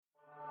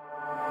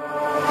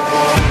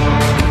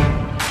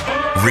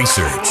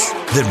Research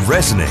that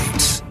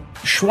resonates.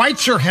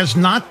 Schweitzer has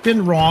not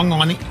been wrong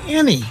on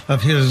any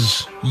of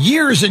his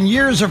years and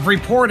years of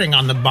reporting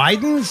on the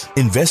Bidens.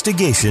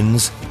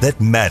 Investigations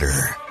that matter.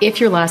 If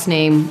your last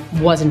name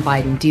wasn't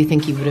Biden, do you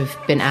think you would have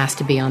been asked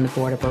to be on the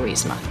board of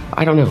Burisma?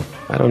 I don't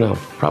know.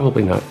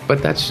 Probably not.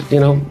 But that's,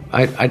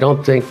 I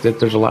don't think that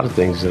there's a lot of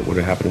things that would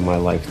have happened in my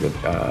life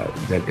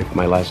that if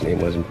my last name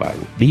wasn't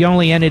Biden. The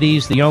only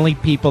entities, the only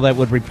people that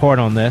would report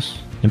on this,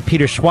 and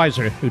Peter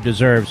Schweitzer, who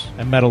deserves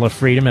a Medal of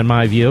Freedom, in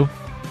my view.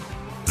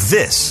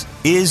 This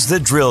is The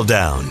Drill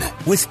Down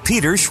with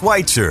Peter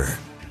Schweitzer.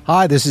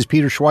 Hi, this is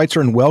Peter Schweitzer,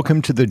 and welcome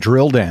to The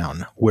Drill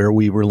Down, where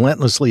we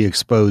relentlessly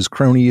expose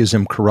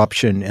cronyism,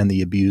 corruption, and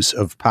the abuse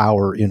of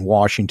power in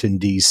Washington,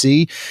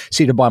 D.C.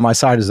 Seated by my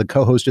side is the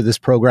co-host of this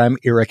program,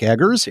 Eric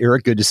Eggers.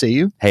 Eric, good to see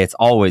you. Hey, it's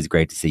always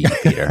great to see you,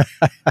 Peter.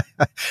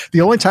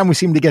 The only time we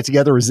seem to get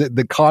together is at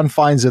the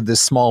confines of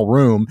this small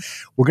room.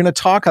 We're going to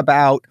talk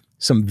about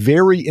some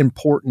very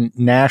important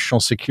national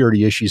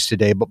security issues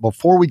today, but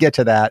before we get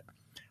to that,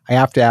 I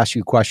have to ask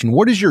you a question.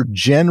 What is your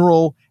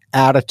general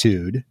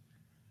attitude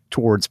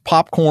towards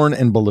popcorn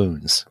and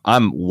balloons?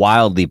 I'm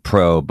wildly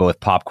pro both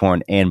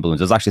popcorn and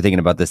balloons. I was actually thinking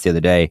about this the other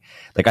day.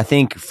 I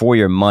think for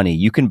your money,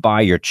 you can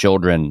buy your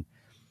children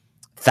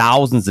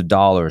thousands of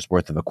dollars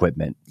worth of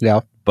equipment.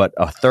 Yeah. But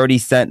a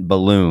 30-cent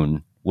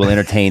balloon will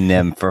entertain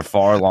them for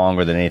far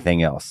longer than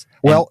anything else.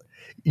 Well,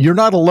 you're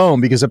not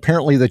alone, because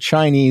apparently the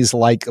Chinese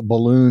like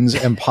balloons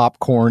and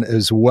popcorn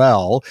as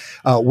well.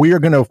 We are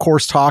going to, of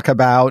course, talk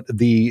about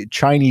the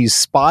Chinese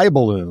spy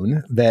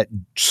balloon that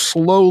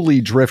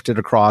slowly drifted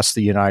across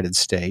the United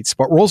States.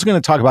 But we're also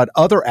going to talk about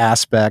other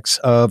aspects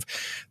of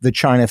the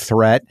China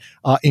threat,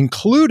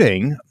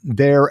 including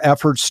their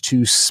efforts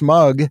to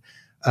smuggle.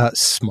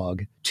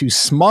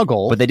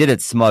 But they did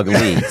it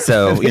smugly.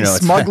 So, they're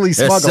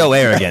so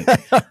arrogant,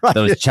 right.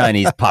 Those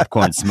Chinese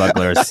popcorn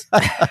smugglers.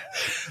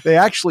 They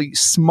actually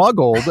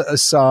smuggled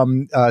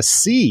some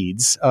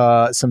seeds,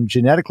 some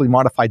genetically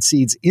modified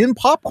seeds in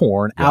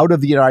popcorn out of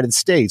the United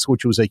States,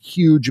 which was a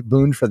huge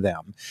boon for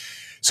them.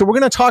 So we're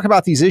going to talk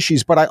about these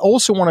issues, but I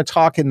also want to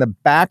talk in the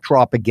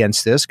backdrop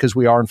against this, because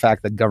we are, in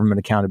fact, the Government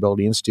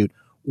Accountability Institute,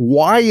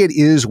 why it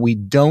is we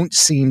don't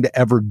seem to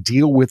ever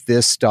deal with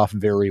this stuff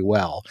very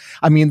well.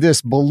 I mean,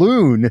 this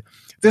balloon,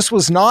 this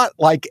was not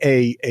like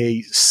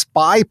a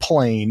spy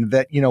plane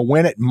that,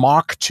 went at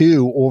Mach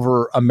 2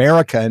 over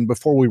America, and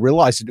before we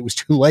realized it was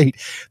too late.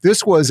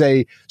 This was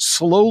a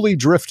slowly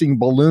drifting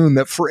balloon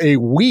that for a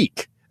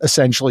week,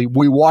 essentially,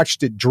 we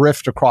watched it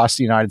drift across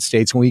the United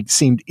States, and we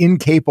seemed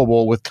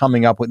incapable with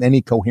coming up with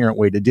any coherent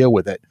way to deal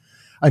with it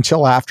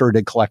until after it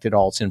had collected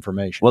all its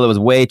information. Well, it was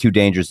way too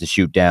dangerous to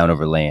shoot down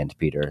over land,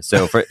 Peter.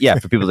 So for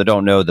people that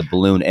don't know, the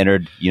balloon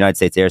entered United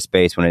States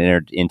airspace when it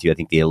entered into, I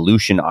think, the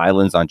Aleutian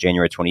Islands on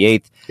January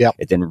 28th. Yep.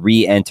 It then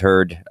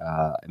re-entered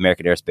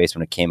American airspace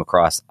when it came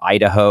across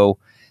Idaho,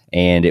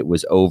 and it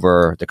was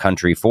over the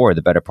country for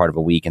the better part of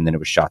a week, and then it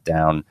was shot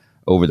down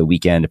over the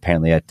weekend,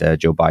 apparently at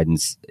Joe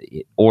Biden's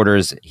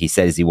orders. He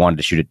says he wanted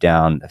to shoot it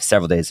down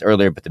several days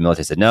earlier, but the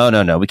military said,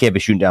 no, we can't be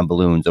shooting down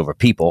balloons over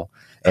people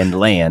and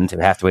land.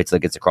 We have to wait till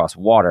it gets across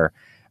water.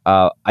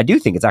 I do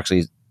think it's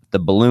actually the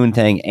balloon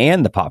thing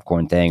and the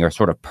popcorn thing are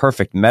sort of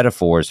perfect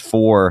metaphors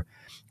for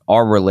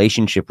our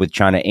relationship with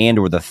China and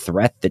or the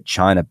threat that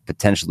China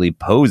potentially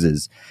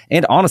poses.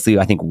 And honestly,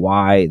 I think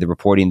why the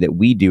reporting that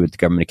we do at the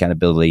Government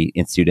Accountability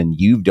Institute and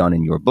you've done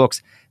in your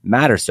books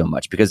matters so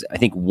much, because I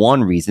think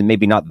one reason,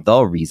 maybe not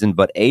the reason,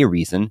 but a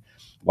reason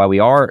why we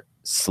are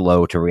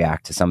slow to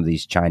react to some of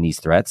these Chinese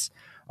threats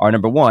are,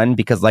 number one,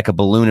 because like a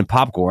balloon and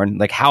popcorn,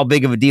 like how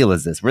big of a deal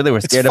is this? Really, we're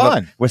scared of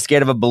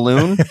a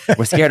balloon.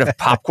 We're scared of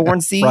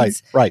popcorn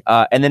seeds. Right.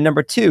 And then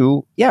number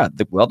two,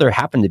 there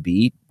happen to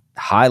be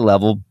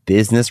high-level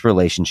business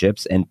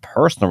relationships and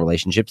personal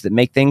relationships that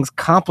make things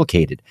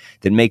complicated,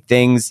 that make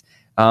things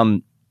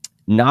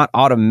not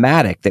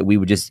automatic, that we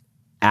would just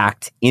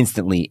act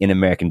instantly in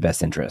American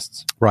best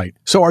interests. Right.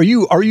 So are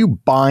you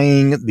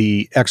buying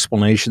the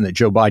explanation that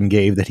Joe Biden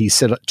gave that he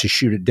said to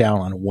shoot it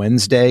down on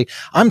Wednesday?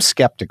 I'm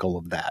skeptical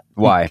of that.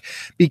 Why?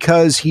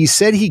 Because he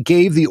said he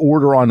gave the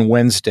order on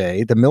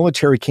Wednesday. The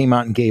military came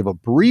out and gave a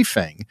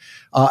briefing.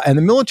 And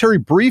the military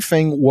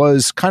briefing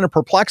was kind of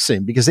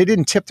perplexing because they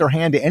didn't tip their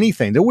hand to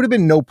anything. There would have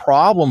been no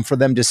problem for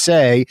them to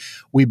say,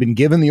 we've been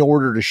given the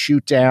order to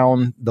shoot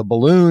down the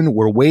balloon.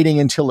 We're waiting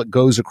until it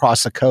goes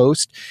across the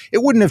coast.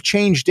 It wouldn't have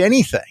changed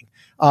anything.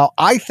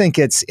 I think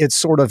it's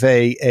sort of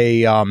a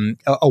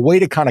way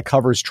to kind of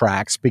cover his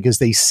tracks, because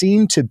they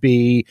seem to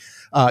be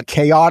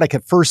chaotic,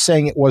 at first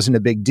saying it wasn't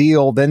a big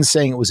deal, then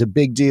saying it was a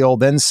big deal,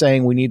 then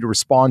saying we need to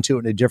respond to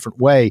it in a different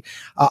way.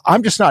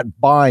 I'm just not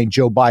buying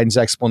Joe Biden's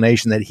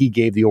explanation that he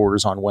gave the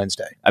orders on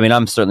Wednesday. I mean,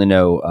 I'm certainly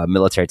no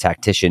military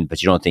tactician,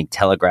 but you don't think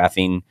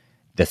telegraphing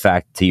the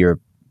fact to your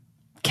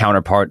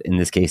counterpart, in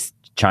this case,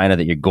 China,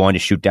 that you're going to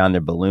shoot down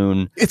their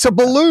balloon. It's a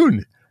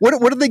balloon.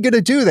 What are they going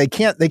to do? They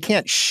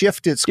can't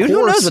shift its Dude, course.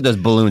 who knows what those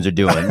balloons are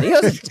doing?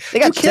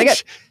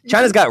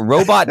 China's got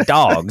robot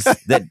dogs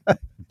that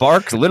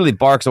literally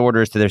barks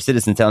orders to their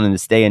citizens, telling them to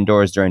stay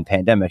indoors during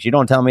pandemics. You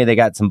don't tell me they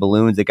got some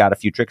balloons that got a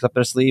few tricks up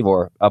their sleeve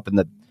or up in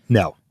the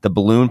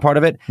balloon part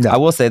of it. No. I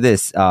will say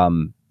this,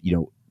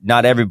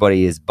 not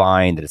everybody is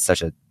buying that it's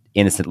such an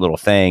innocent little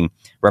thing.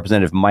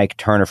 Representative Mike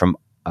Turner from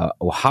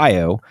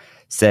Ohio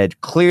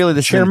said clearly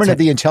the chairman of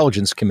the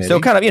Intelligence Committee. So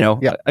kind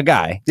of, a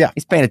guy. Yeah.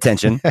 He's paying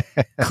attention.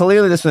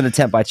 Clearly this was an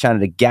attempt by China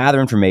to gather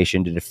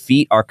information to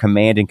defeat our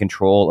command and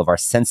control of our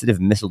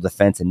sensitive missile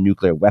defense and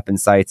nuclear weapon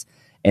sites.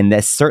 And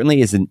this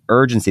certainly is an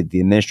urgency that the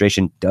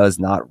administration does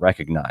not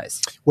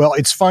recognize. Well,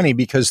 it's funny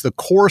because the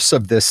course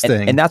of this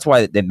thing... And that's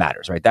why it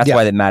matters, right? That's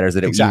why it matters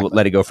that you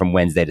let it go from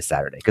Wednesday to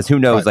Saturday. Because who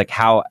knows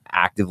how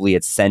actively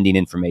it's sending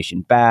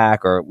information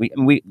back, or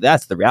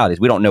that's the reality is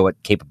we don't know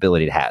what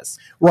capability it has.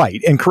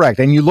 Right, and correct.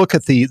 And you look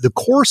at the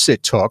course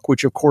it took,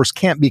 which of course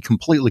can't be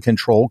completely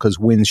controlled because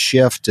winds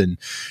shift and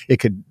it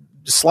could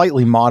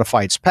slightly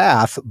modify its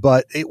path,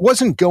 but it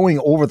wasn't going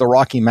over the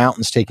Rocky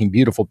Mountains taking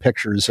beautiful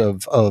pictures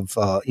of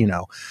the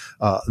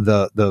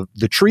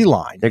tree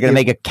line. They're going to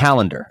make a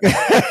calendar.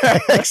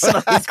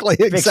 Exactly.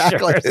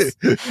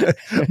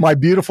 My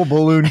beautiful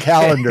balloon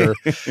calendar.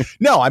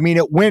 No, I mean,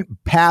 it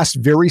went past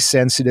very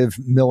sensitive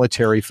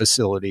military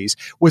facilities.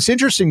 What's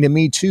interesting to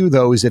me too,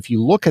 though, is if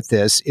you look at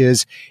this,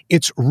 is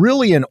it's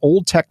really an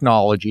old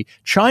technology.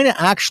 China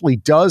actually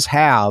does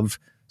have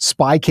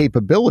spy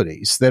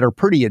capabilities that are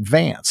pretty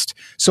advanced.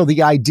 So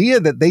the idea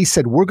that they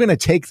said, we're going to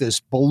take this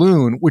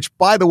balloon, which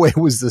by the way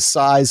was the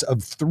size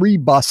of 3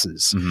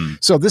 buses. Mm-hmm.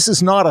 So this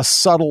is not a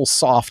subtle,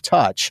 soft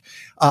touch.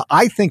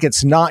 I think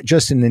it's not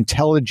just an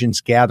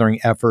intelligence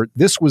gathering effort.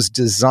 This was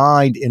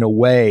designed in a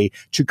way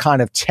to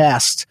kind of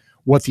test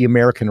what the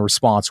American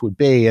response would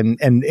be.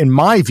 And in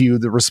my view,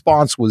 the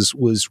response was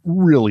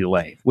really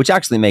lame. Which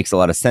actually makes a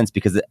lot of sense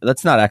because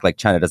let's not act like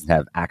China doesn't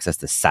have access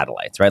to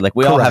satellites, right? Like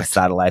we all have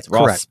satellites. We're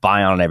all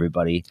spying on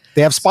everybody.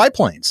 They have spy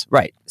planes.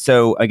 Right.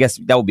 So I guess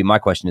that would be my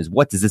question is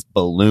what is this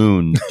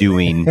balloon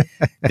doing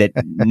that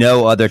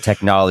no other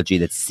technology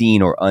that's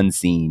seen or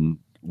unseen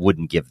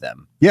wouldn't give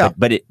them? Yeah.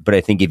 But I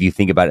think if you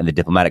think about it in the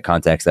diplomatic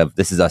context of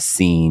this is us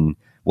seeing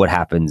what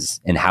happens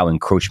and how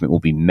encroachment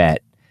will be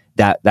met,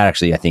 that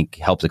actually, I think,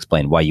 helps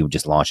explain why you would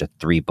just launch a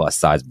 3-bus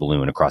size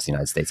balloon across the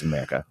United States of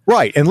America.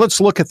 Right. And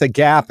let's look at the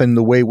gap in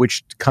the way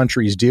which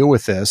countries deal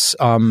with this.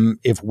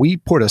 If we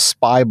put a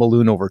spy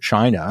balloon over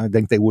China, I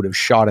think they would have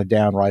shot it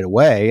down right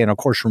away. And of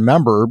course,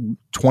 remember,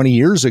 20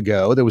 years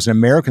ago, there was an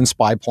American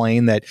spy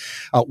plane that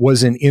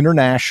was in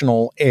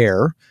international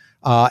air.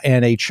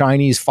 And a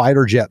Chinese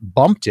fighter jet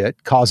bumped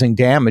it, causing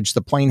damage.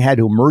 The plane had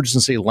to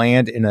emergency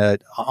land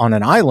on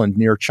an island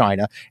near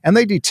China, and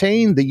they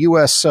detained the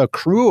U.S.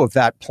 crew of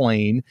that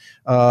plane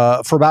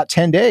for about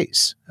 10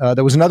 days.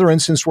 There was another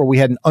instance where we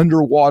had an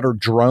underwater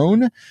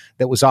drone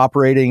that was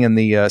operating in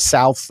the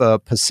South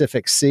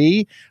Pacific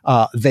Sea.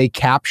 They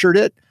captured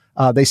it.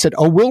 They said,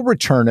 we'll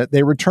return it.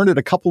 They returned it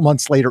a couple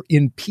months later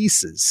in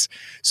pieces.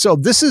 So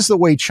this is the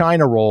way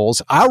China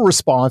rolls. Our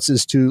response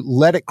is to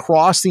let it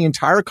cross the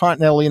entire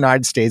continental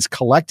United States,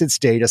 collect its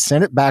data,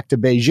 send it back to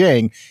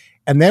Beijing.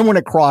 And then when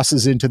it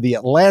crosses into the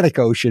Atlantic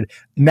Ocean,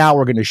 now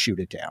we're going to shoot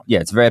it down. Yeah,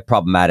 it's very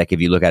problematic if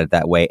you look at it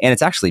that way. And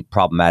it's actually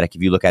problematic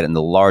if you look at it in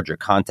the larger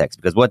context,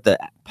 because what the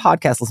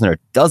podcast listener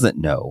doesn't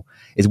know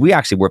is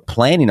we're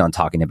planning on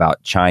talking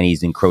about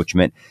Chinese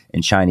encroachment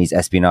and Chinese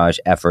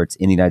espionage efforts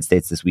in the United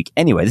States this week.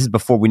 Anyway, this is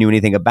before we knew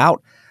anything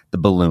about the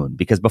balloon,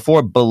 because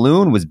before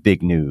balloon was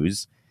big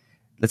news,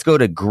 let's go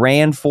to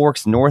Grand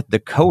Forks, North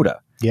Dakota.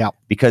 Yeah.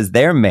 Because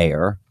their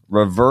mayor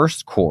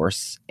reversed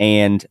course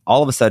and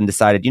all of a sudden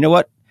decided, you know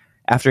what?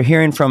 After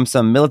hearing from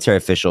some military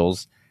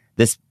officials,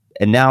 this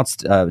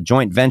announced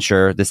joint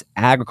venture, this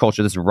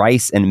agriculture, this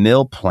rice and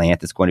mill plant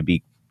that's going to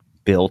be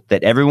built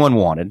that everyone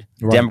wanted.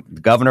 Right.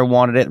 The governor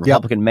wanted it. The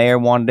Republican mayor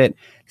wanted it.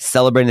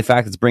 Celebrating the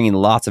fact that it's bringing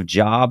lots of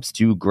jobs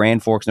to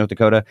Grand Forks, North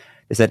Dakota.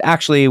 They said,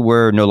 actually,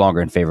 we're no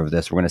longer in favor of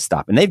this. We're going to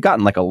stop. And they've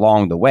gotten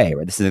along the way,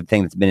 right? This is a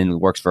thing that's been in the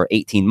works for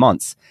 18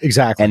 months.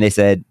 Exactly. And they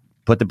said,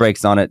 put the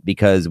brakes on it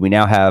because we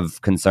now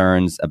have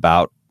concerns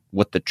about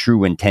what the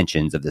true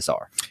intentions of this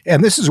are.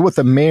 And this is what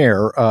the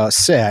mayor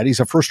said. He's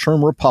a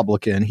first-term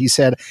Republican. He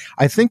said,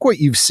 I think what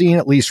you've seen,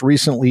 at least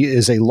recently,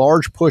 is a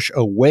large push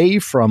away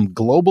from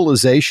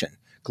globalization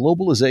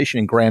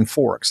in Grand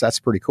Forks.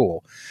 That's pretty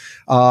cool.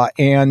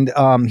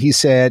 And he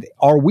said,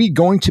 are we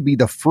going to be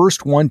the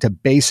first one to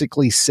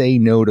basically say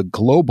no to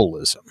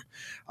globalism?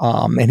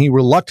 And he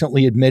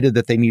reluctantly admitted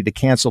that they need to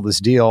cancel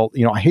this deal.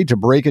 I hate to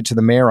break it to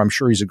the mayor. I'm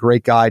sure he's a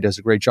great guy, does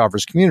a great job for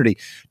his community.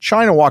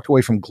 China walked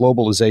away from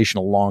globalization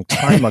a long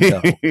time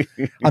ago.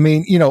 I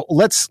mean,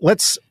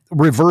 let's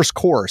reverse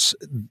course.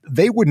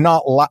 They would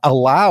not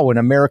allow an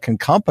American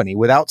company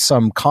without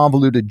some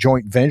convoluted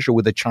joint venture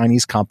with a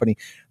Chinese company.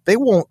 they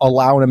won't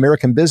allow an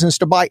American business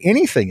to buy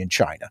anything in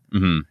China.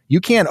 You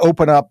can't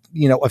open up,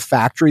 a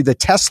factory. The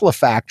Tesla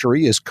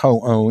factory is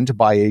co-owned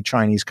by a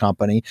Chinese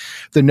company.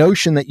 The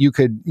notion that you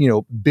could,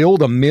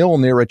 build a mill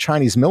near a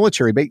Chinese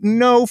military base,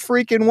 no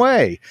freaking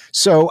way.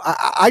 So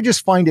I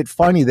just find it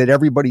funny that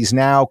everybody's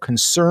now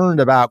concerned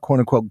about, quote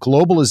unquote,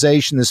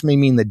 globalization. This may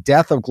mean the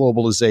death of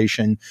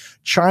globalization.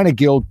 China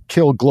killed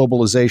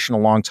globalization a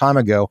long time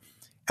ago.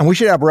 And we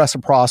should have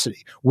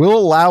reciprocity. We'll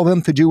allow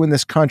them to do in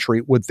this country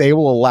what they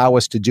will allow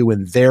us to do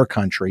in their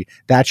country.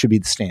 That should be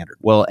the standard.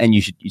 Well, and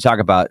you talk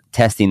about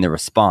testing the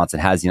response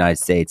and how does the United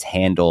States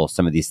handle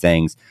some of these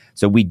things.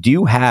 So we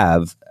do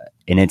have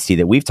an entity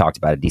that we've talked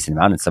about a decent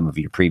amount in some of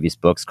your previous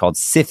books called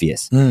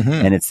CFIUS.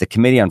 And it's the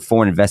Committee on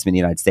Foreign Investment in the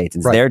United States.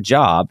 It's their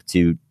job,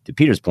 to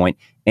Peter's point,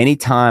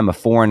 anytime a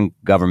foreign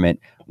government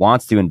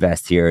wants to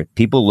invest here,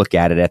 people look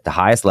at it at the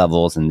highest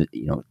levels, and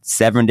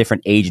 7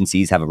 different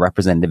agencies have a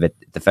representative at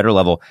the federal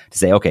level to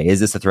say, okay, is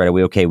this a threat? Are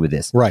we okay with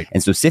this? Right.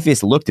 And so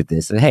CFIUS looked at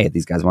this and said, hey,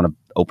 these guys want to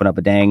open up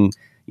a dang,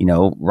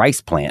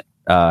 rice plant.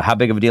 How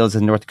big of a deal is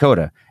this in North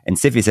Dakota? And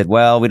CFIUS said,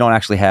 well, we don't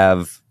actually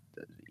have,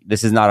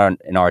 this is not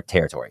in our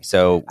territory.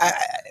 So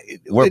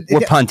we're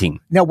punting.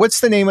 Now, what's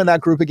the name of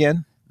that group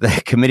again? The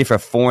Committee for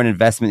Foreign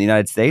Investment in the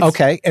United States.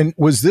 Okay. And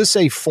was this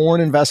a foreign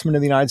investment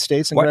in the United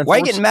States? Why are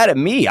you getting mad at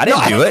me? I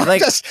didn't do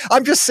it.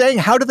 I'm just saying,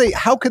 how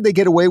could they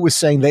get away with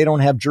saying they don't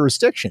have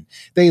jurisdiction?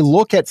 They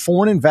look at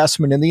foreign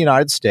investment in the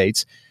United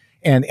States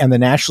and the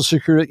national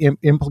security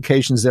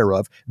implications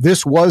thereof.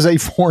 This was a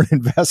foreign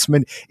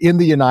investment in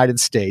the United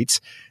States.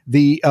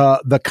 The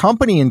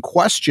company in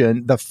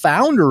question, the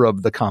founder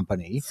of the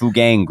company,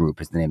 Fugang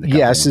Group is the name of the company.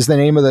 Yes, is the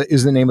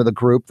name of the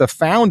group. The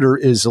founder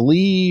is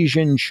Li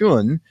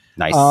Zhenchun.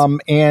 Nice.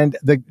 And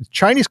the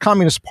Chinese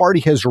Communist Party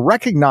has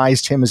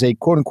recognized him as a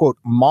quote unquote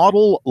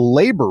model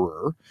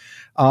laborer.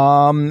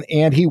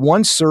 And he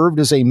once served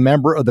as a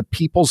member of the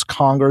People's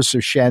Congress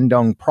of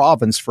Shandong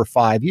Province for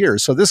 5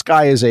 years. So this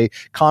guy is a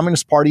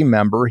Communist Party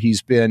member.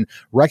 He's been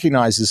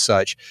recognized as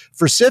such.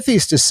 For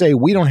CFIUS to say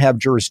we don't have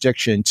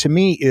jurisdiction, to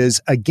me,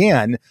 is,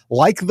 again,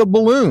 like the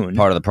balloon.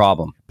 Part of the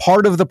problem.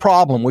 Part of the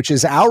problem, which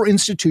is our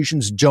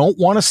institutions don't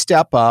want to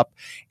step up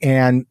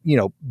and,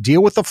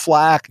 deal with the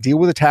flack, deal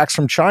with attacks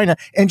from China,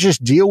 and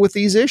just deal with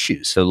these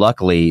issues. So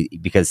luckily,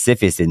 because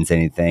CFIUS didn't say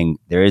anything,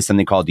 there is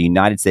something called the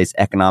United States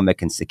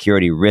Economic and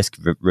Security Risk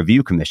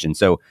Review Commission.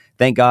 So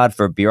thank God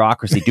for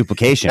bureaucracy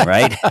duplication,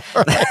 right?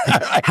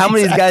 How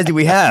many of these guys do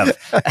we have?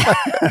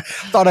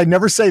 Thought I'd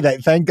never say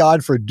that. Thank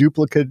God for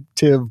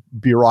duplicative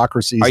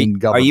bureaucracies in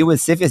government. Are you with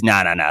CFIUS?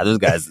 No. Those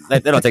guys, they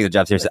don't take the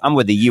job seriously. I'm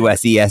with the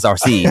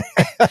USESRC.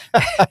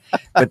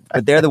 but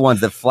they're the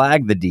ones that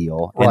flagged the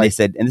deal. And they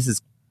said, and this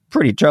is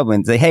pretty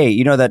troubling, say, hey,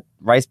 you know that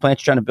rice plant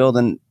you're trying to build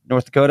in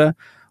North Dakota?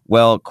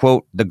 Well,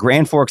 quote, the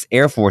Grand Forks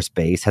Air Force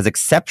Base has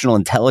exceptional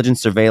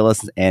intelligence,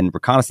 surveillance, and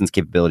reconnaissance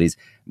capabilities,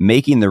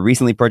 making the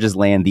recently purchased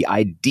land the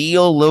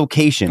ideal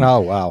location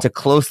to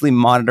closely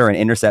monitor and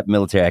intercept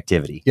military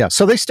activity. Yeah,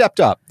 so they stepped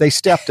up.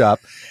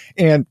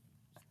 And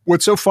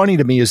what's so funny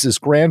to me is this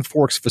Grand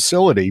Forks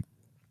facility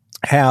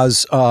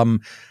has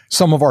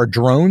some of our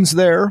drones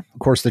there. Of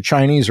course, the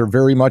Chinese are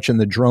very much in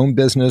the drone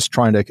business,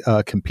 trying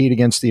to compete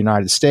against the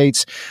United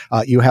States.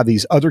 You have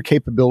these other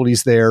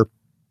capabilities there.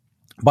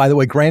 By the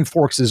way, Grand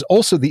Forks is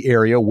also the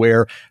area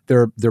where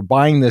they're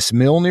buying this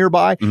mill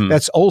nearby.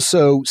 That's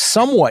also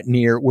somewhat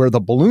near where the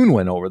balloon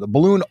went over. The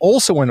balloon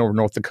also went over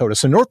North Dakota.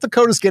 So North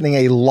Dakota is getting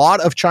a lot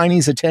of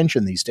Chinese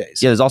attention these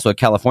days. Yeah, there's also a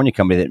California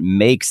company that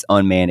makes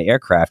unmanned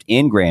aircraft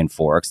in Grand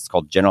Forks. It's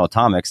called General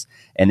Atomics.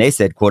 And they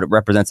said, quote, it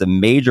represents a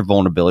major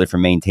vulnerability for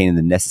maintaining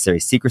the necessary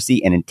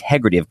secrecy and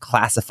integrity of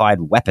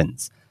classified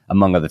weapons,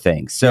 among other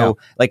things. So,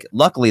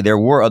 luckily, there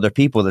were other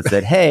people that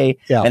said, hey,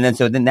 and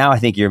then now I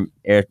think your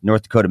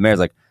North Dakota mayor's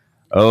like,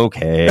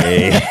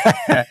 okay,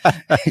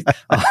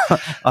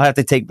 I'll have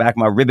to take back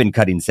my ribbon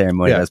cutting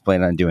ceremony I was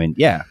planning on doing.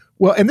 Yeah.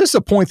 Well, and this is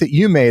a point that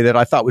you made that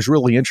I thought was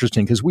really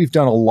interesting, because we've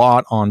done a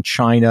lot on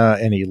China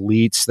and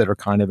elites that are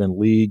kind of in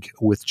league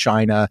with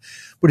China.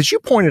 But as you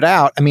pointed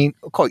out, I mean,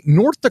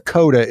 North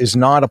Dakota is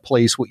not a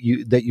place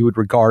that you would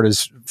regard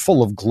as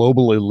full of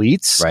global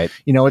elites. Right.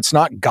 It's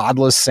not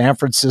godless San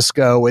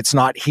Francisco. It's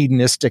not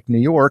hedonistic New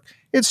York.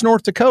 It's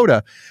North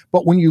Dakota.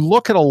 But when you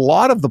look at a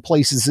lot of the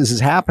places this is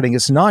happening,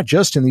 it's not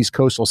just in these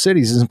coastal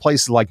cities. It's in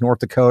places like North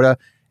Dakota.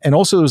 And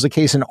also there was a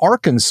case in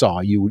Arkansas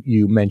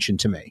you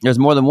mentioned to me. There's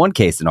more than one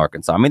case in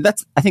Arkansas. I mean,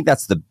 I think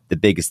that's the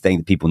biggest thing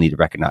that people need to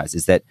recognize,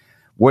 is that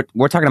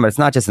we're talking about, it's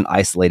not just an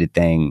isolated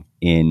thing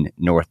in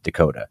North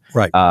Dakota.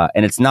 Right.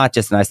 And it's not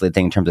just an isolated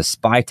thing in terms of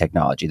spy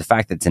technology. The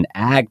fact that it's an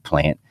ag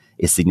plant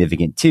is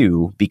significant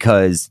too,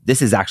 because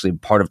this is actually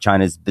part of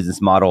China's business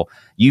model.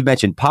 You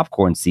mentioned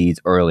popcorn seeds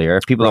earlier.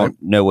 People don't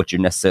know what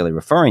you're necessarily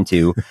referring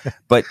to,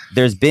 but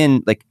there's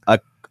been like a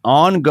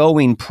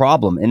ongoing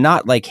problem, and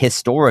not like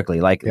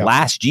historically,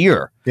 last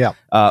year,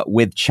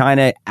 with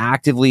China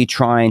actively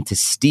trying to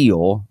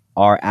steal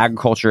our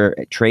agriculture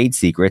trade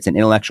secrets and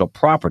intellectual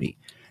property.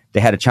 They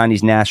had a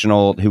Chinese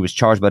national who was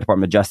charged by the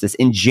Department of Justice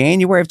in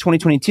January of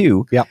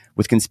 2022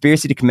 with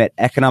conspiracy to commit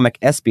economic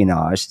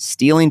espionage,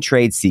 stealing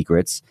trade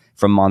secrets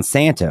from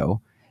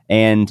Monsanto.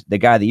 And the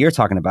guy that you're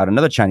talking about,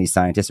 another Chinese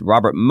scientist,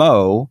 Robert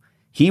Moe,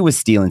 he was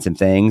stealing some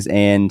things,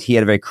 and he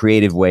had a very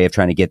creative way of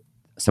trying to get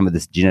some of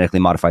this genetically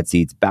modified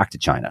seeds back to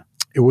China.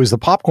 It was the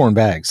popcorn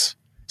bags.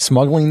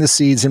 Smuggling the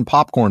seeds in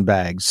popcorn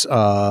bags.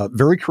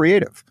 Very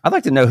creative. I'd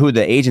like to know who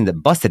the agent that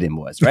busted him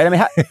was, right? I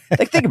mean,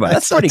 think about it.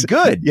 That's pretty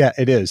good. Yeah,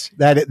 it is.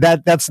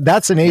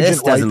 That's an agent.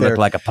 This doesn't right look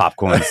like a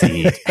popcorn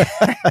seed.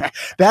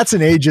 That's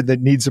an agent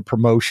that needs a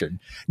promotion.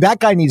 That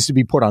guy needs to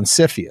be put on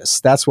CFIUS.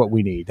 That's what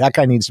we need. That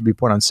guy needs to be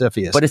put on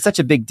CFIUS. But it's such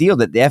a big deal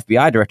that the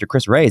FBI director,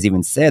 Chris Wray, has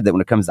even said that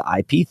when it comes to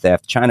IP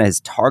theft, China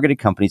has targeted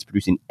companies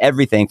producing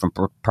everything from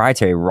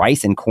proprietary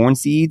rice and corn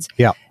seeds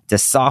to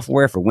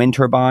software for wind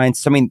turbines.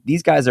 So, I mean,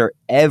 these guys are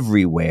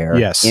everywhere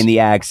in the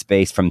ag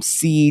space, from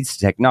seeds to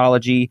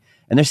technology,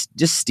 and they're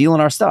just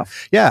stealing our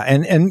stuff. Yeah.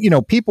 And,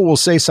 people will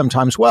say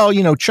sometimes, well,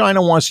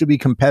 China wants to be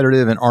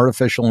competitive in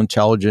artificial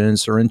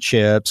intelligence or in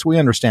chips. We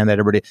understand that,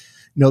 everybody.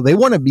 No, they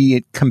want to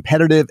be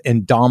competitive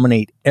and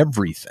dominate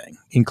everything,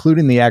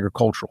 including the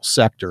agricultural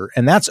sector.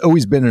 And that's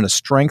always been a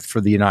strength for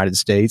the United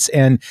States.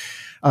 And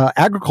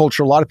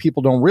agriculture, a lot of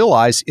people don't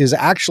realize, is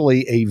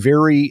actually a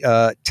very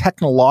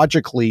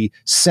technologically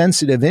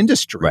sensitive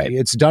industry. Right.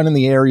 It's done in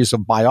the areas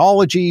of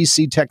biology,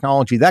 seed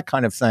technology, that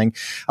kind of thing.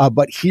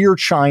 But here,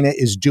 China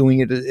is doing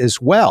it as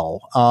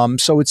well.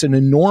 So it's an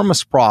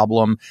enormous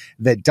problem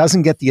that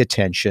doesn't get the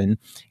attention.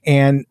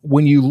 And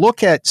when you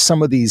look at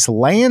some of these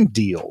land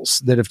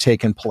deals that have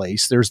taken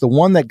place, there's the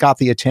one that got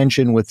the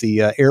attention with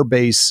the air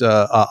base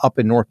up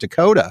in North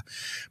Dakota.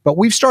 But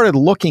we've started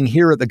looking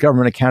here at the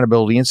Government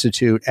Accountability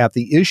Institute at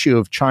the issue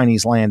of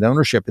Chinese land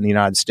ownership in the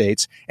United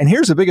States. And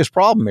here's the biggest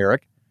problem,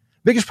 Eric.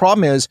 Biggest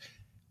problem is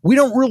we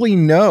don't really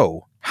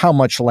know how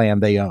much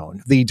land they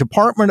own. The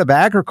Department of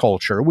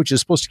Agriculture, which is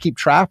supposed to keep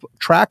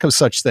track of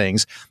such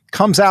things,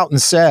 comes out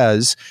and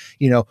says,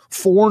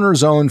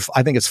 foreigners own,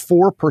 I think it's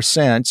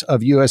 4%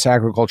 of U.S.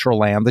 agricultural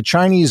land. The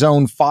Chinese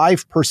own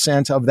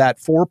 5% of that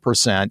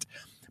 4%.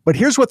 But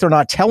here's what they're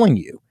not telling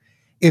you.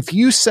 If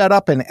you set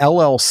up an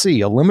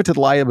LLC, a limited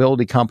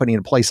liability company, in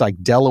a place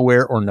like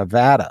Delaware or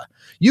Nevada,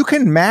 you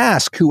can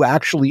mask who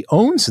actually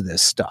owns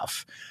this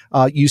stuff.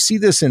 You see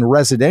this in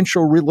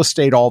residential real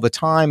estate all the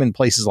time in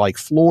places like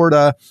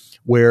Florida,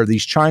 where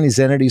these Chinese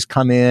entities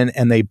come in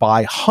and they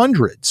buy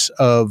hundreds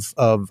of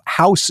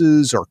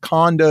houses or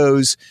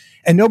condos,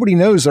 and nobody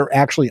knows they're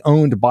actually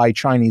owned by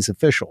Chinese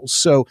officials.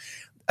 So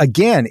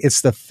again,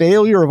 it's the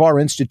failure of our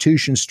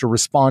institutions to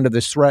respond to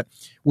this threat.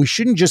 We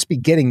shouldn't just be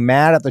getting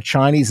mad at the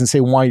Chinese and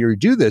say, why you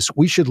do this?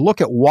 We should look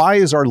at, why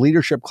is our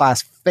leadership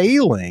class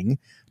failing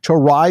to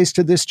rise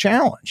to this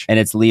challenge? And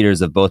it's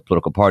leaders of both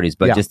political parties.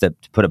 But just to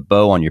put a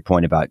bow on your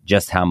point about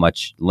just how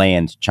much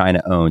land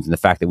China owns, and the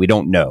fact that we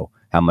don't know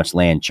how much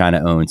land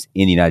China owns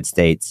in the United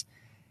States,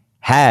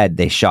 had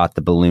they shot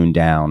the balloon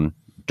down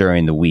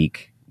during the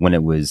week when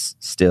it was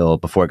still,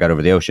 before it got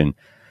over the ocean,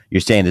 you're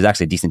saying there's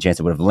actually a decent chance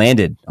it would have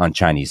landed on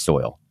Chinese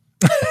soil.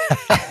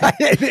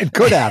 It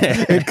could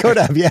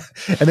have, yeah.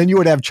 And then you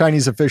would have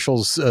Chinese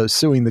officials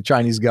suing the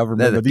Chinese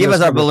government. Give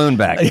us our balloon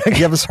back.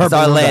 Give us our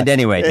balloon land back.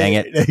 Anyway, dang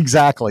it.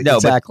 Exactly. No,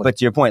 exactly. But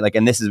to your point,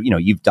 and this is,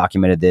 you've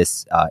documented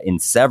this in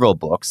several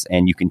books,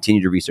 and you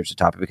continue to research the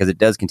topic because it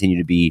does continue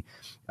to be,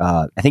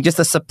 I think, just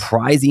a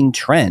surprising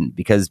trend,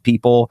 because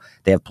people,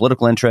 they have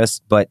political interests,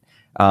 but,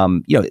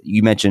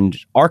 you mentioned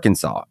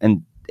Arkansas,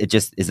 and it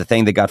just is a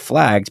thing that got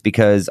flagged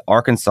because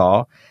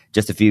Arkansas,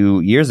 just a few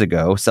years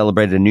ago,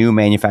 celebrated a new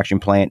manufacturing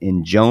plant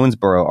in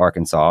Jonesboro,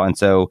 Arkansas. And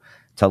so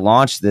to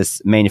launch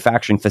this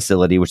manufacturing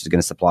facility, which is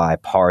going to supply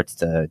parts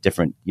to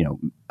different,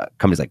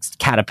 companies like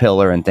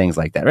Caterpillar and things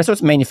like that. Right? So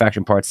it's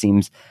manufacturing parts,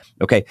 seems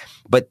okay.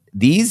 But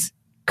these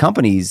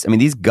companies,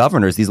 these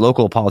governors, these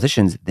local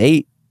politicians,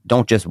 they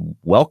don't just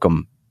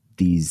welcome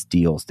these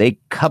deals. They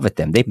covet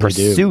them. They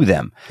pursue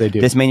them. They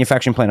do. This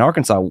manufacturing plant in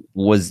Arkansas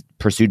was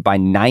pursued by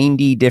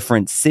 90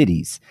 different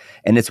cities,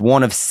 and it's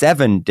one of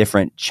 7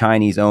 different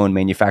Chinese-owned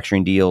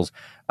manufacturing deals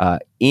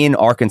in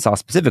Arkansas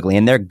specifically.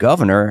 And their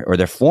governor, or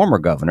their former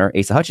governor,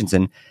 Asa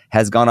Hutchinson,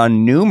 has gone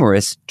on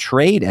numerous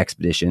trade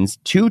expeditions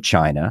to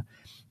China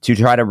to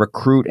try to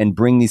recruit and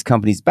bring these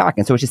companies back.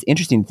 And so it's just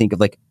interesting to think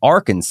of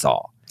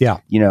Arkansas. Yeah.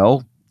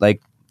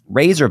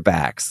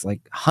 Razorbacks,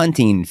 like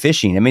hunting,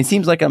 fishing. It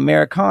seems like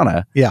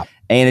Americana. Yeah.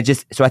 And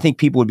so I think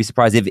people would be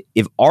surprised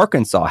if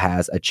Arkansas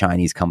has a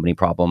Chinese company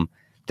problem,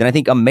 then I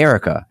think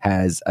America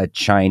has a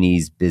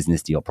Chinese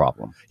business deal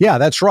problem. Yeah,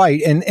 that's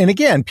right. And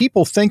again,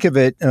 people think of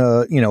it,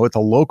 at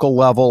the local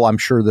level. I'm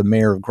sure the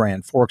mayor of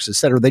Grand Forks, et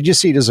cetera, they just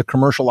see it as a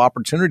commercial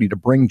opportunity to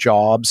bring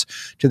jobs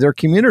to their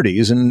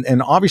communities.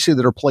 And obviously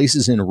there are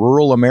places in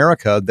rural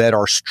America that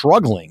are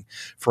struggling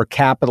for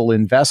capital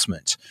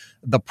investment.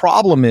 The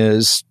problem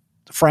is,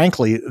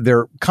 frankly,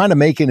 they're kind of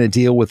making a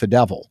deal with the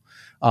devil.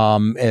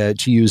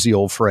 to use the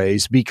old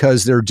phrase,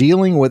 because they're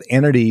dealing with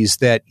entities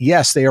that,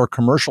 yes, they are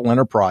commercial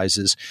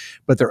enterprises,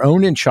 but they're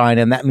owned in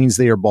China, and that means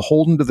they are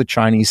beholden to the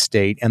Chinese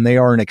state, and they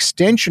are an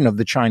extension of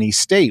the Chinese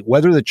state,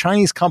 whether the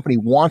Chinese company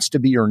wants to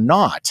be or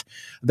not.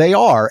 They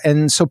are.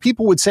 And so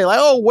people would say, like,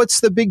 oh,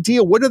 what's the big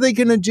deal? What are they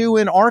going to do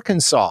in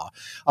Arkansas?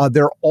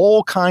 There are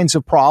all kinds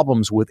of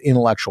problems with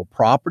intellectual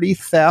property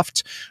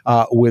theft,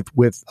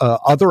 with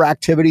other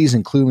activities,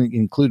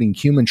 including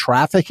human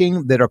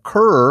trafficking that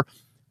occur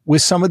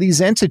with some of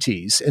these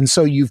entities. And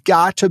so you've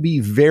got to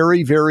be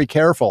very, very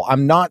careful.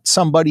 I'm not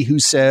somebody who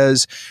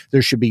says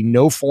there should be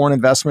no foreign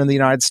investment in the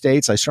United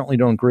States. I certainly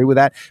don't agree with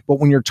that. But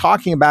when you're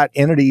talking about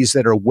entities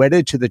that are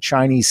wedded to the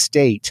Chinese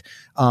state,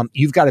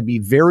 you've got to be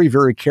very,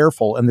 very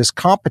careful. And this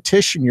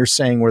competition you're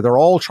saying where they're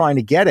all trying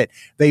to get it,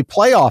 they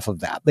play off of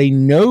that. They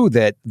know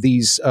that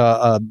these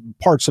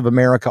parts of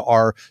America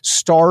are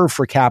starved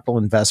for capital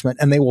investment,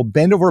 and they will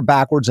bend over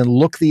backwards and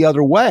look the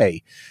other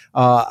way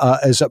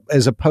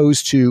as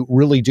opposed to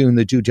really doing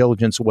the due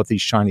diligence of what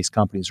these Chinese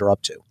companies are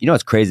up to. You know,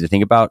 it's crazy to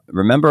think about.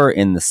 Remember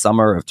in the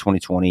summer of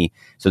 2020,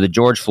 so the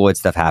George Floyd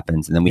stuff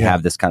happens, and then we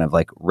have this kind of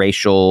like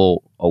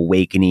racial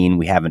awakening.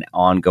 We have an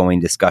ongoing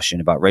discussion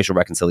about racial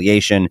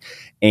reconciliation.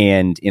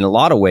 And in a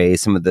lot of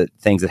ways, some of the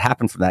things that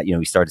happened from that,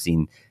 we started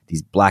seeing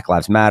these Black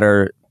Lives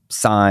Matter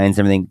signs,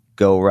 everything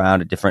go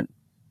around at different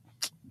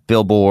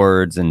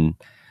billboards and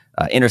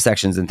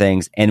intersections and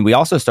things. And we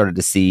also started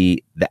to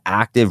see the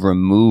active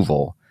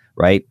removal,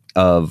 right,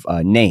 of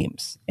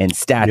names and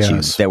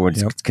statues that were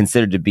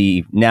considered to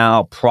be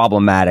now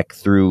problematic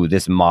through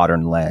this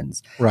modern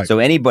lens. Right. So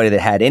anybody that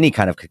had any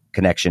kind of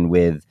connection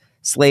with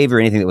slavery or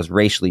anything that was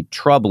racially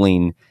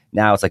troubling,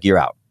 now it's like you're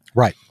out.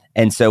 Right.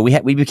 And so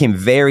we became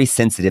very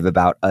sensitive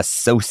about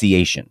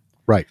association.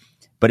 Right.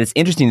 But it's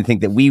interesting to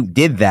think that we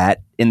did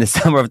that in the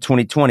summer of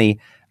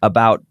 2020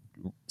 about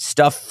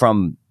stuff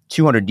from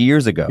 200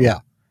 years ago.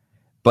 Yeah.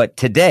 But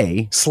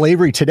today,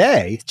 slavery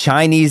today,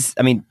 China's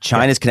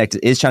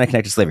connected. Is China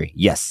connected to slavery?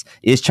 Yes.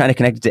 Is China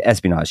connected to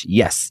espionage?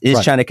 Yes. Is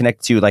China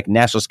connected to like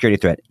national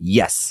security threat?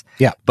 Yes.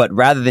 Yeah. But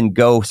rather than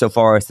go so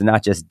far as to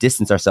not just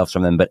distance ourselves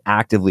from them, but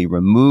actively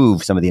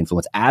remove some of the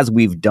influence, as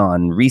we've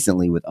done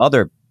recently with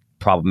other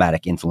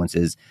problematic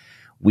influences,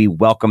 we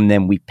welcome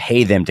them. We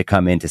pay them to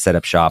come in to set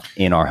up shop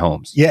in our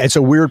homes. Yeah, it's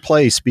a weird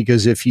place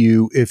because if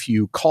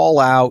you call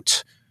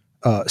out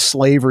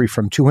slavery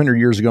from 200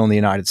 years ago in the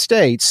United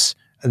States,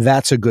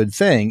 that's a good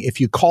thing. If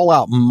you call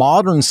out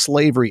modern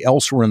slavery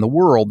elsewhere in the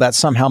world, that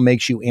somehow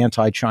makes you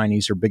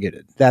anti-Chinese or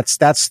bigoted. That's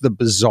the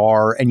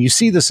bizarre. And you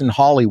see this in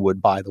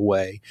Hollywood, by the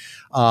way,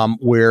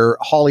 where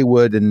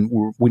Hollywood, and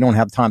we don't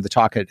have time to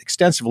talk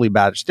extensively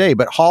about it today,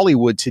 but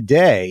Hollywood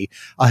today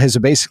has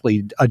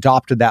basically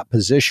adopted that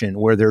position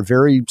where they're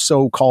very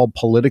so-called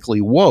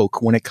politically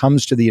woke when it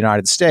comes to the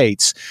United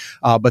States,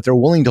 but they're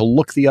willing to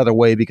look the other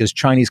way because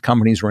Chinese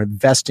companies are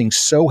investing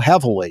so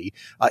heavily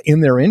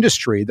in their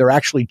industry. They're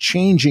actually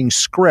changing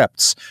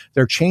scripts.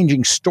 They're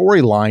changing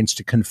storylines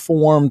to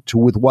conform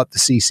with what the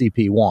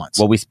CCP wants.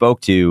 Well, we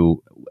spoke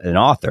to an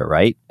author,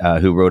 right,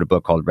 who wrote a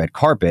book called Red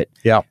Carpet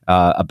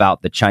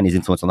about the Chinese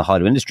influence on the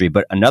Hollywood industry.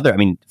 But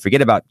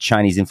forget about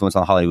Chinese influence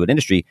on the Hollywood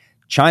industry.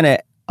 China,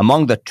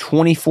 among the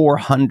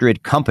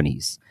 2,400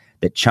 companies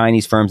that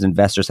Chinese firms and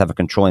investors have a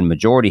controlling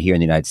majority here in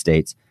the United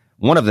States,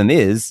 one of them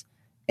is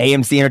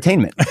AMC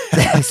Entertainment.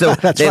 So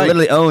they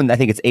literally own, I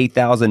think it's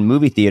 8,000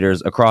 movie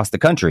theaters across the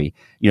country.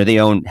 They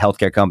own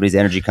healthcare companies,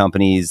 energy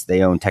companies.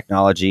 They own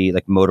technology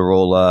like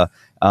Motorola.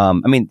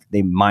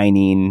 They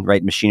mining,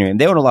 right, machinery. And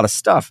they own a lot of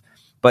stuff.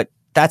 But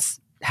that's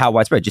how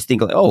widespread. Just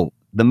think like,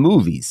 the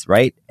movies,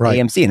 right?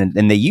 AMC.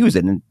 And they use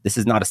it. And this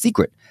is not a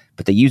secret.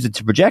 But they use it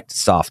to project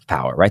soft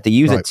power, right? They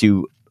use it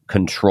to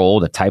control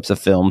the types of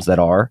films that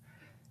are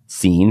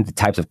seen, the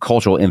types of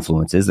cultural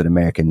influences that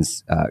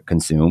Americans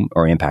consume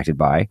or are impacted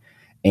by,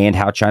 and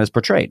how China's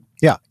portrayed.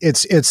 Yeah,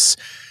 it's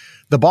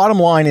the bottom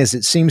line is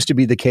it seems to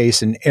be the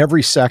case in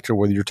every sector,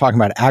 whether you're talking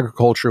about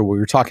agriculture, whether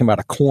you're talking about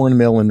a corn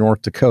mill in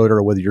North Dakota,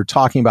 or whether you're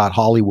talking about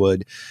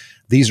Hollywood.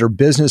 These are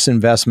business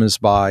investments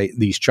by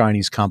these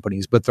Chinese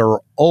companies, but there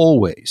are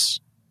always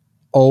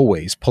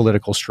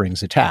political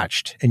strings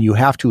attached. And you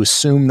have to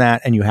assume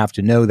that, and you have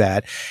to know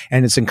that.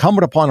 And it's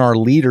incumbent upon our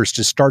leaders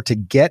to start to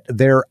get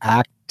their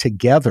act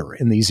together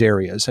in these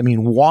areas. I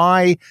mean,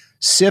 why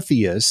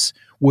CFIUS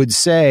would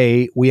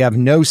say we have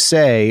no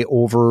say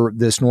over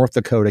this North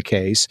Dakota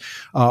case,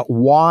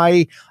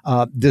 why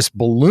this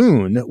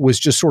balloon was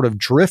just sort of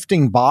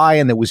drifting by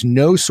and there was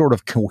no sort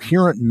of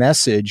coherent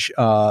message,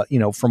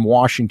 from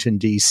Washington,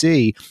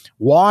 D.C.,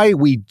 why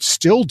we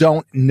still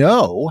don't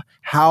know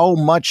how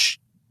much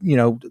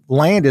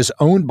land is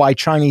owned by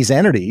Chinese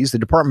entities. The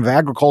Department of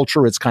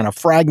Agriculture, it's kind of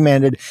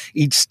fragmented.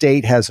 Each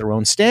state has their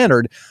own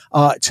standard.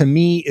 To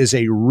me, is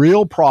a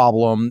real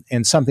problem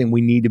and something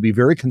we need to be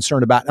very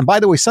concerned about. And by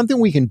the way, something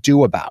we can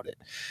do about it.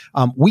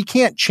 We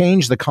can't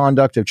change the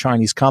conduct of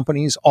Chinese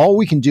companies. All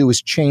we can do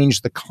is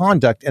change the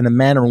conduct and the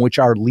manner in which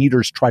our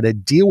leaders try to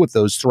deal with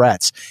those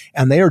threats.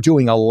 And they are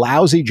doing a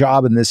lousy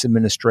job in this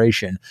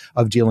administration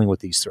of dealing with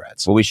these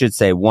threats. Well, we should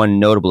say one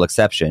notable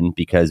exception,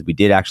 because we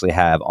did actually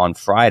have on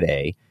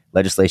Friday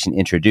legislation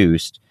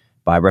introduced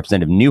by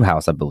Representative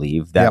Newhouse, I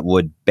believe, that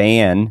would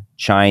ban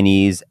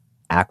Chinese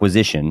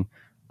acquisition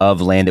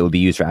of land that would be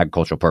used for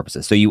agricultural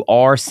purposes. So you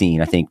are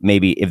seeing, I think,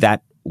 maybe if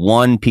that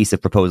one piece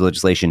of proposed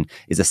legislation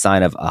is a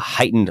sign of a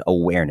heightened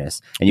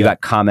awareness, and you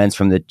got comments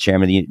from the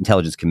chairman of the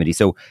Intelligence Committee.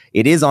 So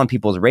it is on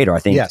people's radar, I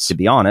think, to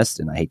be honest,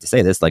 and I hate to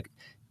say this, like,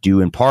 due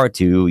in part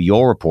to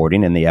your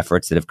reporting and the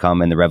efforts that have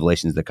come and the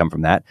revelations that come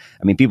from that.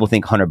 I mean, people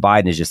think Hunter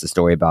Biden is just a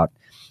story about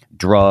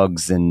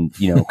drugs and,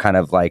 kind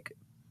of like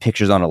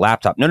pictures on a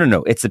laptop.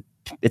 No. It's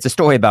a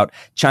story about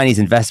Chinese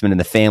investment in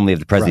the family of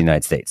the president of the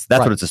United States.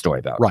 That's what it's a story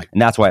about. Right.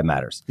 And that's why it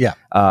matters. Yeah.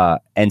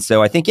 And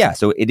so I think,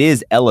 so it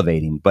is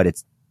elevating, but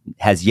it's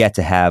has yet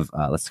to have,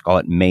 let's call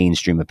it,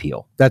 mainstream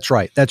appeal. That's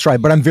right.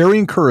 But I'm very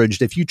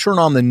encouraged. If you turn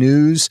on the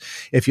news,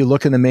 if you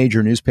look in the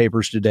major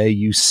newspapers today,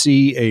 you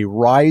see a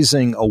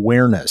rising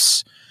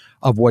awareness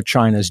of what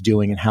China's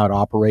doing and how it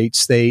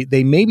operates. They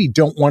maybe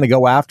don't want to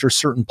go after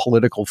certain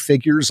political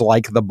figures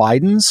like the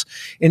Bidens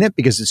in it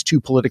because it's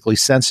too politically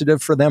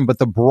sensitive for them. But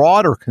the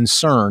broader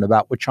concern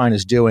about what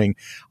China's doing,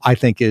 I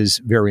think, is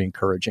very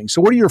encouraging.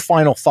 So what are your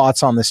final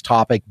thoughts on this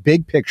topic?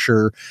 Big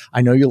picture.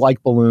 I know you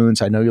like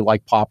balloons. I know you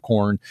like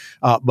popcorn.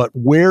 But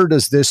where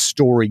does this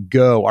story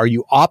go? Are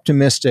you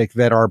optimistic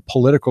that our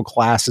political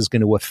class is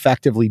going to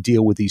effectively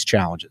deal with these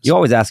challenges? You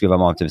always ask if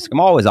I'm optimistic. I'm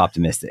always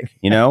optimistic,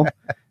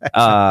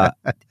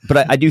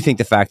 But I do think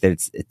the fact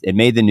that it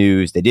made the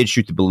news, they did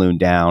shoot the balloon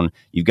down.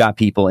 You've got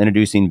people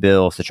introducing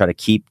bills to try to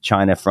keep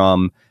China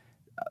from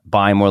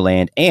buying more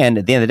land. And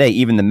at the end of the day,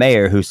 even the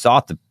mayor who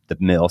sought the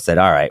mill said,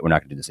 all right, we're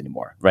not going to do this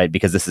anymore, right?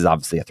 Because this is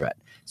obviously a threat.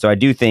 So I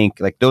do think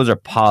those are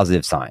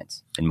positive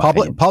signs. In my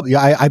opinion.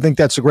 I think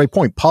that's a great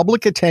point.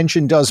 Public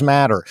attention does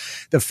matter.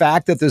 The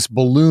fact that this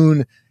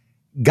balloon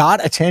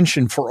got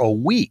attention for a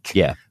week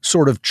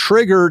sort of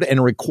triggered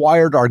and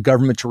required our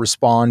government to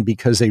respond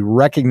because they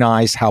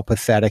recognized how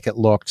pathetic it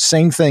looked.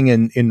 Same thing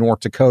in North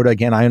Dakota.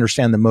 Again, I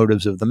understand the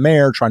motives of the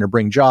mayor trying to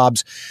bring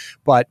jobs,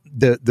 but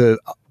the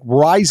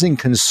rising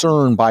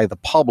concern by the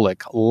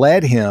public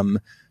led him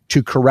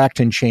to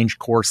correct and change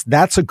course.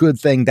 That's a good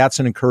thing. That's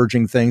an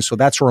encouraging thing. So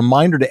that's a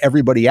reminder to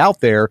everybody out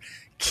there,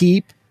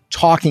 keep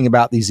talking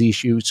about these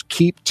issues,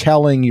 keep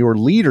telling your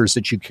leaders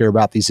that you care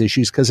about these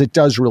issues, because it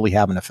does really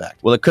have an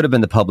effect. Well, it could have been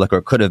the public, or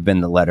it could have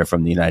been the letter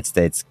from the United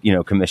States,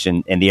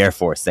 Commission and the Air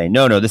Force saying,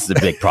 no, this is a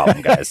big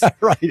problem, guys.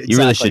 Right. Exactly. You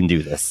really shouldn't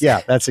do this.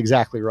 Yeah, that's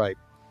exactly right.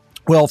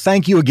 Well,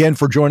 thank you again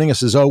for joining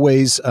us as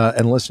always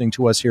and listening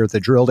to us here at The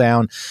Drill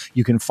Down.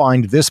 You can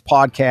find this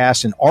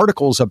podcast and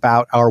articles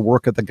about our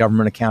work at the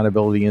Government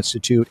Accountability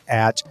Institute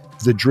at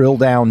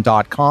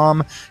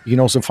thedrilldown.com. You can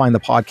also find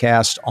the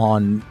podcast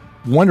on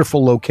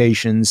wonderful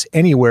locations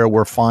anywhere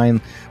where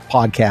fine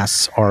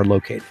podcasts are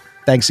located.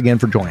 Thanks again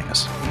for joining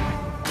us.